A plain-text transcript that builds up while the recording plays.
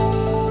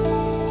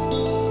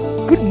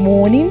Good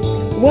morning.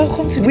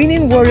 Welcome to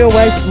Winning Warrior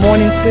Wives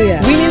Morning Prayer.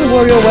 Winning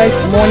Warrior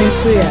Wives Morning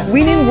Prayer.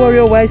 Winning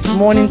Warrior Wives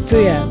Morning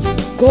Prayer.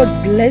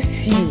 God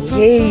bless you.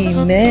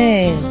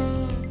 Amen.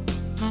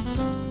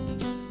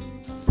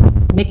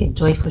 Make a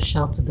joyful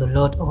shout to the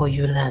Lord, all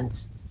you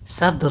lands.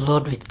 Serve the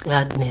Lord with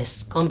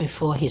gladness. Come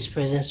before his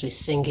presence with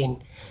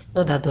singing.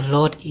 Know that the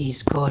Lord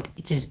is God.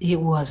 It is he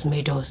who has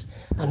made us,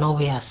 and not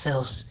we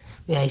ourselves.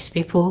 We are his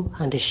people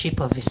and the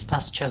sheep of his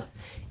pasture.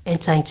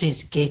 Enter into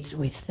his gates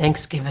with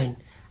thanksgiving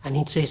and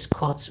into his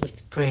courts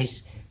with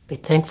praise. Be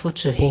thankful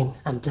to him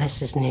and bless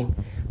his name.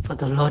 For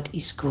the Lord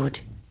is good,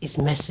 his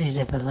mercy is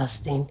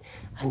everlasting,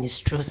 and his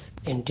truth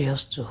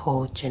endures to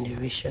all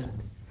generation.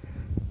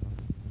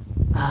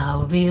 I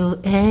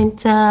will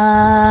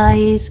enter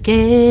his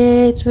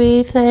gates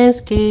with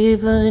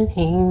thanksgiving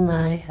in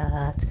my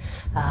heart.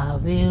 I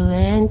will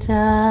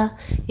enter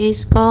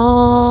his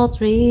court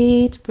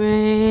with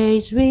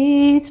praise,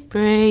 with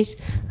praise.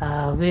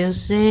 I will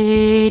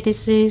say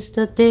this is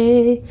the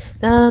day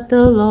that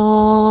the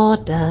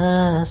Lord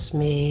has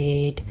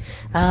made.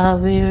 I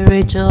will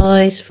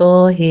rejoice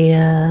for he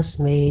has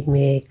made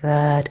me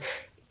glad.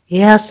 He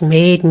has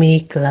made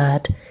me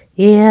glad.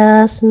 He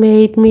has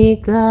made me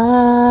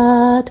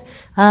glad.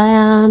 I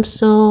am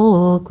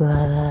so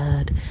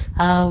glad.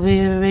 I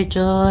will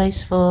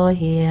rejoice for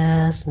he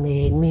has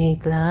made me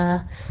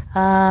glad.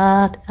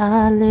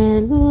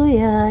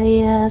 Hallelujah,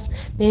 he has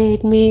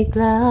made me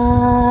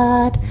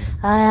glad.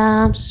 I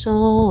am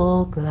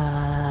so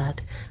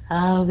glad.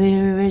 I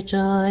will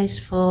rejoice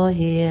for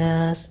he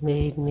has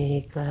made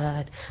me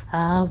glad.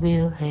 I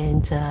will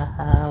enter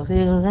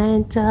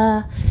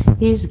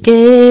his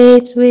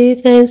gates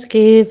with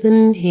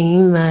thanksgiving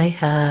in my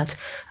heart.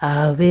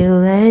 I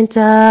will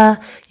enter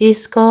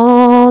his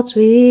courts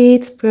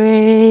with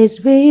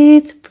praise,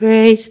 with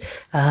praise.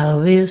 I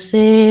will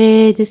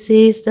say this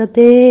is the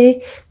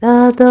day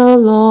that the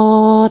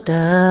Lord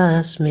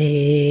has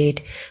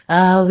made.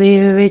 I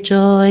will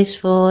rejoice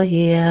for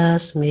he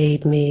has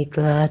made me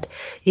glad.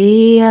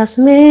 He has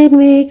made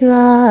me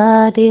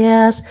glad. He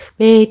has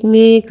made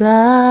me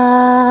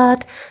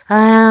glad.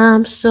 I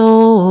am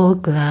so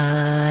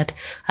glad.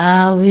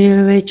 I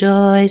will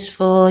rejoice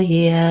for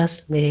he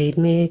has made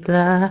me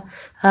glad.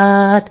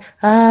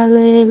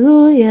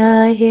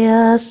 Hallelujah, he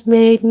has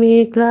made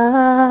me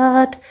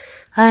glad.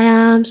 I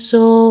am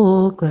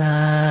so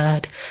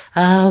glad.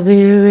 I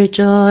will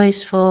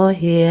rejoice for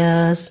he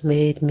has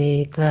made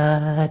me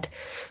glad.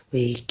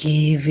 We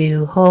give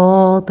you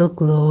all the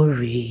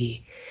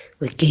glory.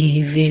 We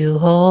give you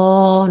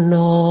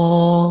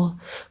honor.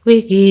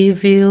 We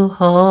give you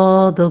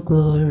all the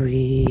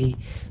glory.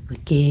 We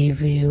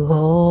give you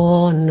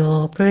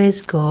honor.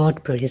 Praise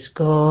God, praise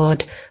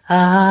God.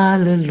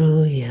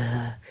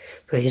 Hallelujah.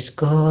 Praise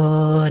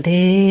God,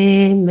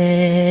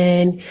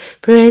 amen.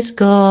 Praise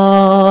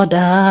God,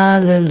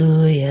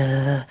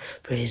 hallelujah.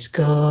 Praise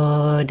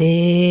God,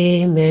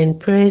 amen.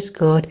 Praise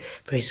God,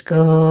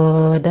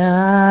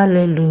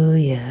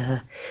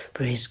 hallelujah.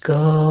 Praise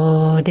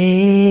God,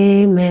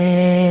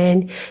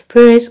 amen.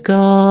 Praise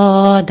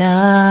God,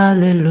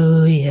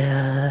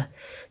 hallelujah.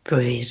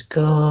 Praise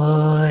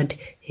God,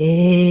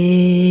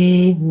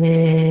 amen.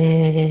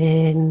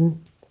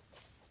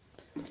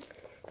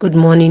 Good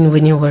morning,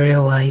 Winning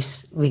Warrior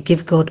Wives. We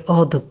give God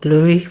all the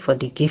glory for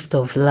the gift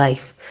of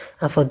life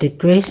and for the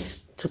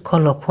grace to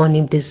call upon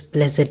him this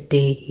blessed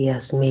day he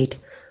has made.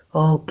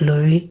 All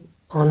glory,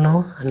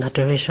 honor, and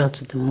adoration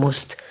to the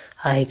Most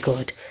High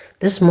God.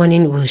 This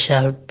morning we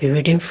shall be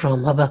reading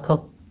from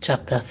Habakkuk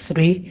chapter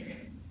 3,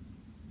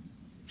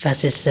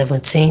 verses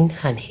 17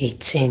 and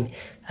 18.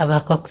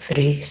 Habakkuk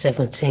 3,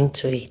 17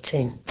 to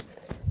 18.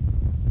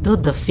 Though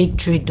the fig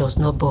tree does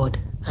not bud,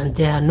 and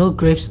there are no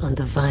grapes on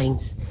the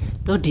vines,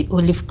 though the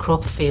olive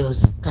crop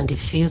fails, and the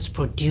fields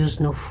produce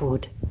no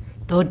food,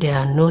 though there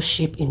are no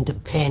sheep in the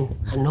pen,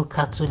 and no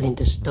cattle in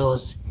the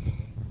stores,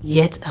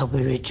 yet I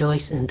will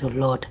rejoice in the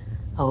Lord.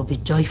 I will be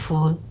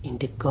joyful in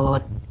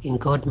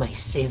God my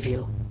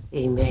Savior.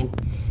 Amen.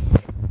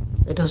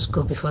 Let us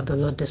go before the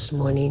Lord this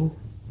morning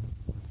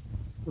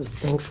with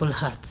thankful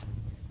hearts.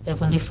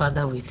 Heavenly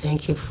Father, we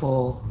thank you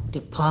for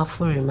the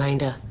powerful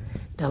reminder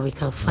that we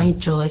can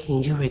find joy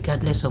in you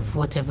regardless of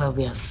whatever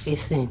we are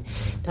facing,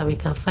 that we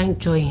can find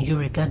joy in you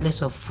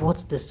regardless of what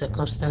the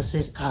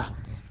circumstances are,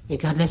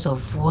 regardless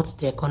of what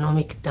the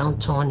economic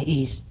downturn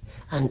is,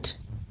 and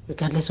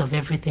regardless of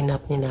everything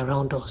happening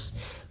around us.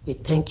 We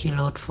thank you,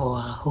 Lord, for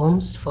our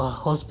homes, for our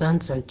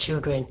husbands and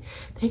children.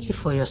 Thank you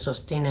for your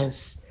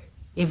sustenance,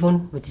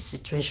 even with the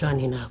situation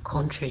in our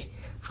country.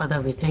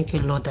 Father, we thank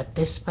you, Lord, that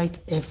despite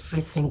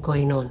everything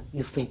going on,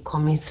 you've been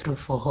coming through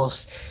for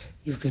us.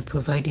 You've been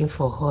providing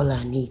for all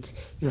our needs.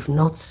 You've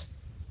not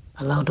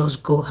allowed us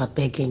go a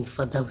begging.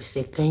 Father, we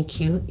say thank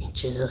you in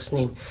Jesus'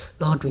 name.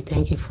 Lord, we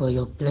thank you for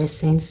your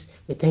blessings.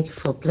 We thank you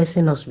for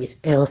blessing us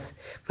with health.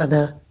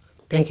 Father,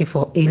 Thank you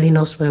for healing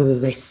us when we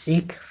were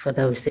sick.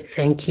 Father, we say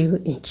thank you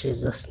in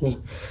Jesus'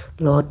 name.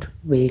 Lord,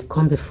 we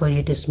come before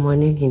you this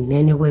morning. In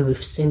any way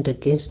we've sinned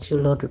against you,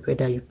 Lord, we pray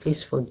that you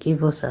please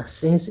forgive us our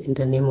sins in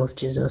the name of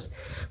Jesus.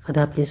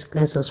 Father, please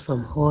cleanse us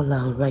from all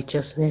our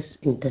unrighteousness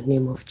in the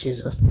name of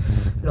Jesus.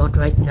 Lord,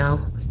 right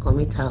now, we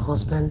commit our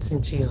husbands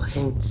into your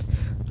hands.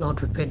 Lord,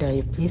 we pray that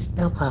you please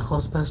help our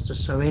husbands to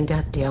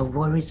surrender their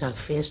worries and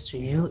fears to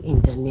you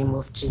in the name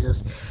of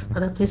Jesus.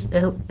 Father, please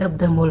help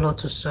them, O Lord,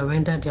 to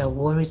surrender their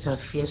worries and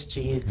fears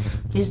to you.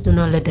 Please do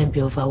not let them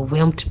be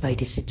overwhelmed by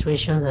the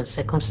situations and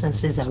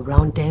circumstances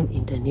around them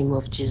in the name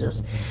of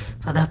Jesus.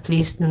 Father,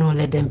 please do not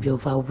let them be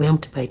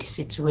overwhelmed by the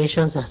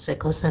situations and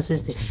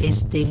circumstances they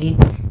face daily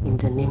in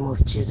the name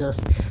of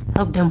Jesus.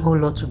 Help them, O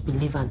Lord, to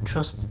believe and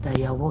trust that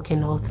you are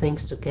working all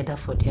things together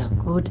for their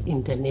good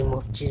in the name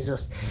of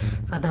Jesus.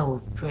 Father, we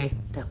pray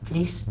that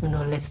please do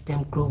not let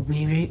them grow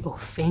weary or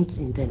faint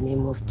in the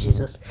name of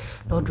Jesus.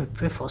 Lord, we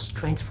pray for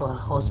strength for our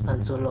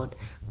husbands, O Lord.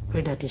 We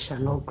pray that they shall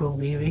not grow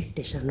weary,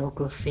 they shall not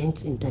grow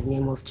faint in the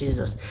name of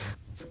Jesus.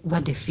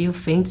 But they feel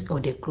faint or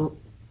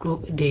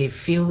they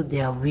feel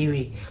they are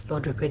weary,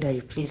 Lord, we pray that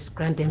you please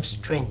grant them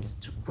strength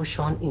to push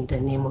on in the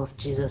name of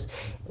Jesus.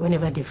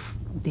 Whenever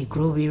they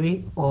grow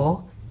weary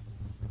or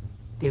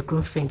they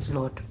grow faint,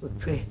 Lord, we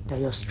pray that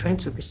your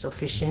strength will be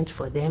sufficient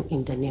for them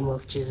in the name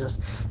of Jesus.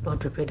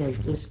 Lord, we pray that you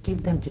please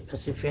give them the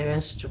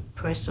perseverance to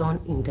press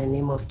on in the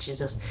name of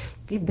Jesus.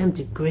 Give them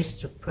the grace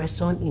to press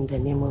on in the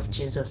name of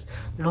Jesus.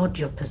 Lord,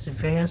 your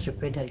perseverance, we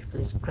pray that you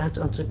please grant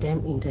unto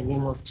them in the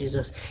name of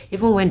Jesus.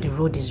 Even when the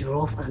road is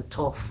rough and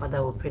tough,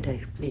 Father, we pray that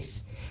you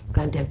please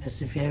grant them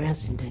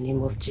perseverance in the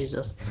name of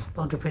Jesus.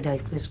 Lord, we pray that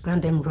you please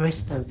grant them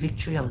rest and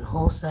victory on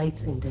all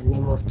sides in the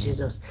name of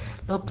Jesus.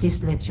 Lord,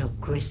 please let your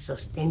grace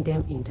sustain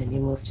them in the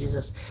name of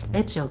Jesus.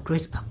 Let your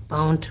grace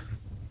abound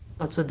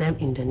unto them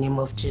in the name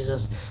of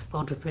Jesus.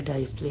 Lord, we pray that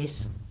you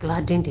please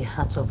gladden the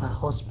heart of our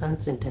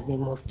husbands in the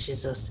name of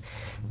Jesus.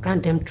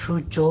 Grant them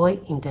true joy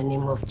in the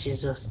name of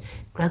Jesus.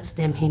 Grant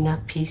them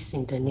inner peace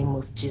in the name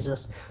of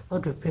Jesus.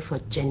 Lord, we pray for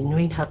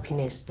genuine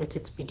happiness. Let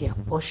it be their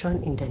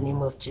portion in the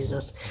name of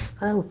Jesus.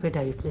 Father, we pray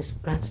that you please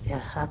grant their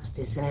heart's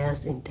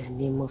desires in the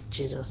name of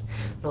Jesus.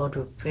 Lord,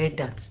 we pray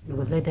that you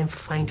will let them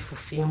find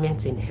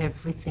fulfillment in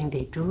everything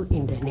they do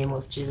in the name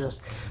of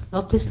Jesus.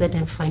 Lord, please let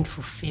them find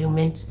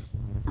fulfillment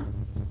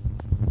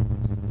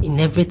in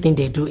everything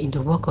they do, in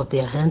the work of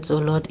their hands, O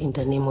Lord, in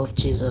the name of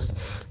Jesus.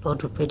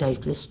 Lord, we pray that you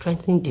please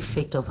strengthen the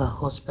faith of our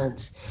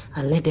husbands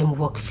and let them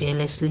walk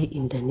fearlessly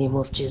in the name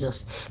of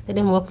Jesus. Let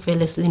them walk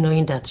fearlessly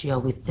knowing that you are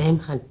with them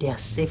and they are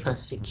safe and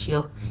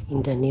secure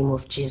in the name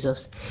of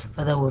Jesus.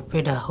 Father, we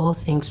pray that all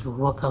things will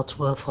work out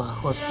well for our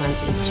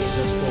husbands in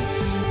Jesus'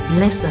 name.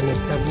 Bless and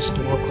establish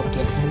the work of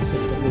their hands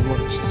in the name of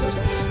Jesus.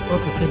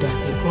 Lord, we pray that as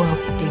they go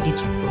out daily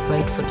to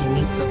provide for the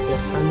needs of their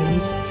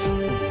families,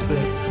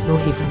 no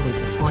evil will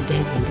befall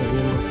them in the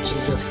name of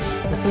Jesus.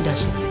 We pray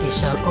that they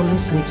shall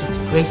always meet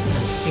with grace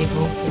and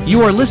favor.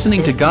 You are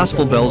listening to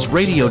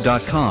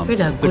GospelBellsRadio.com,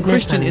 the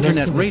Christian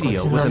internet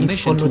radio with a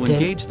mission to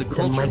engage the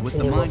culture with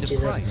the mind of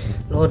Christ.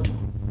 Lord,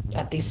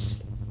 at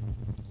this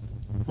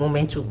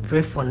moment we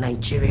pray for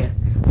Nigeria.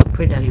 We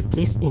pray that you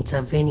please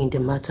intervene in the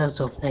matters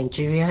of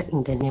Nigeria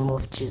in the name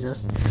of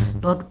Jesus.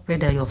 Lord, we pray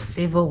that your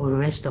favor will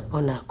rest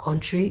upon our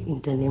country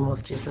in the name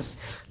of Jesus.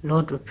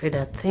 Lord, we pray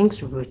that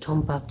things will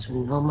return back to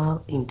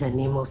normal in the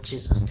name of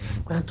Jesus.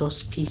 Grant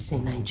us peace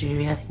in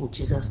Nigeria in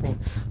Jesus' name.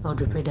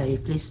 Lord, we pray that you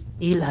please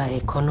heal our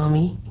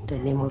economy in the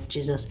name of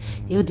Jesus.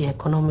 Heal the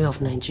economy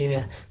of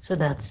Nigeria so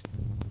that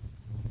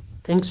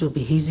things will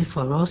be easy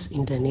for us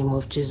in the name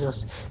of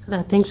Jesus. So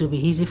that things will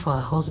be easy for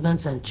our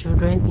husbands and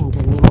children in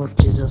the name of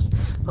Jesus.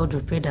 Lord,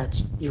 we pray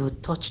that you will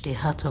touch the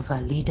heart of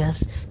our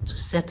leaders to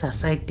set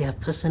aside their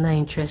personal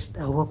interest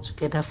and work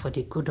together for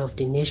the good of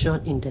the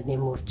nation in the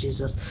name of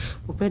Jesus.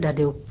 We pray that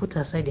they will put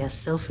aside their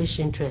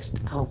selfish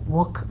interest and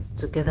work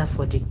together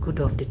for the good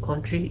of the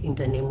country in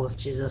the name of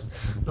Jesus.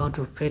 Lord,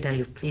 we pray that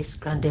you please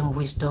grant them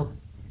wisdom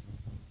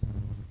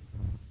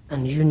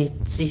and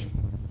unity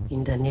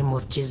in the name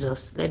of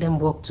Jesus. Let them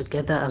work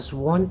together as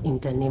one in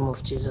the name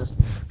of Jesus.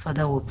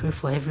 Father, we pray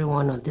for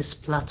everyone on this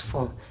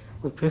platform.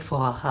 We pray for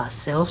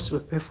ourselves. We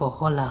pray for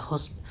all our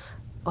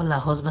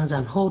husbands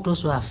and all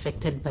those who are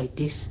affected by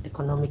this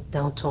economic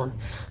downturn.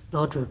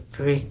 Lord, we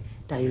pray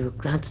that you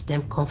grant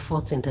them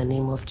comfort in the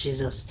name of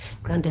Jesus.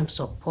 Grant them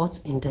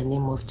support in the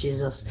name of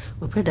Jesus.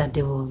 We pray that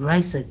they will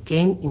rise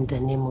again in the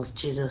name of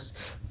Jesus.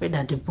 We pray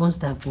that the bones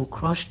that have been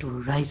crushed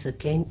will rise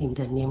again in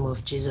the name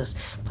of Jesus.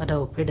 Father,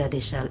 we pray that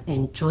they shall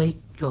enjoy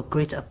your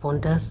great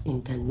abundance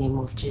in the name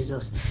of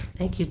Jesus.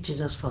 Thank you,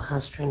 Jesus, for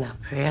answering our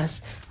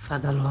prayers.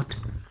 Father, Lord,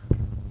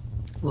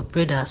 we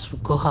pray that as we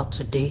go out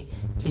today,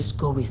 please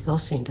go with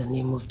us in the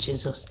name of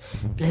Jesus.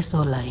 Bless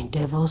all our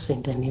endeavors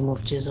in the name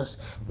of Jesus.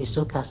 We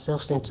soak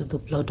ourselves into the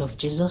blood of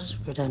Jesus.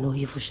 Pray that no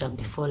evil shall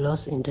befall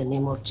us in the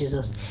name of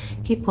Jesus.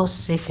 Keep us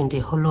safe in the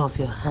hollow of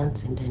your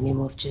hands in the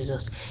name of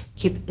Jesus.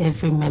 Keep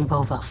every member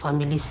of our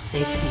family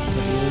safe in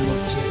the name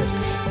of Jesus.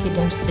 Keep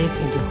them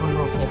safe in the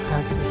hollow of your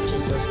hands in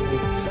Jesus' name.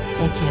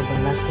 Thank you,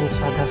 everlasting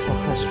Father, for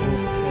answering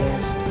our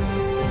prayers.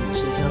 In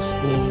Jesus'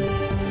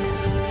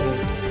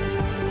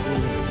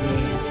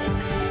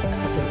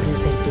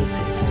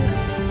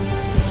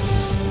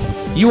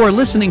 You are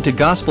listening to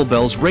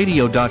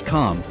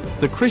GospelBellsRadio.com,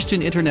 the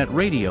Christian internet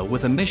radio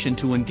with a mission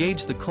to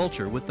engage the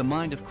culture with the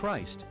mind of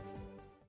Christ.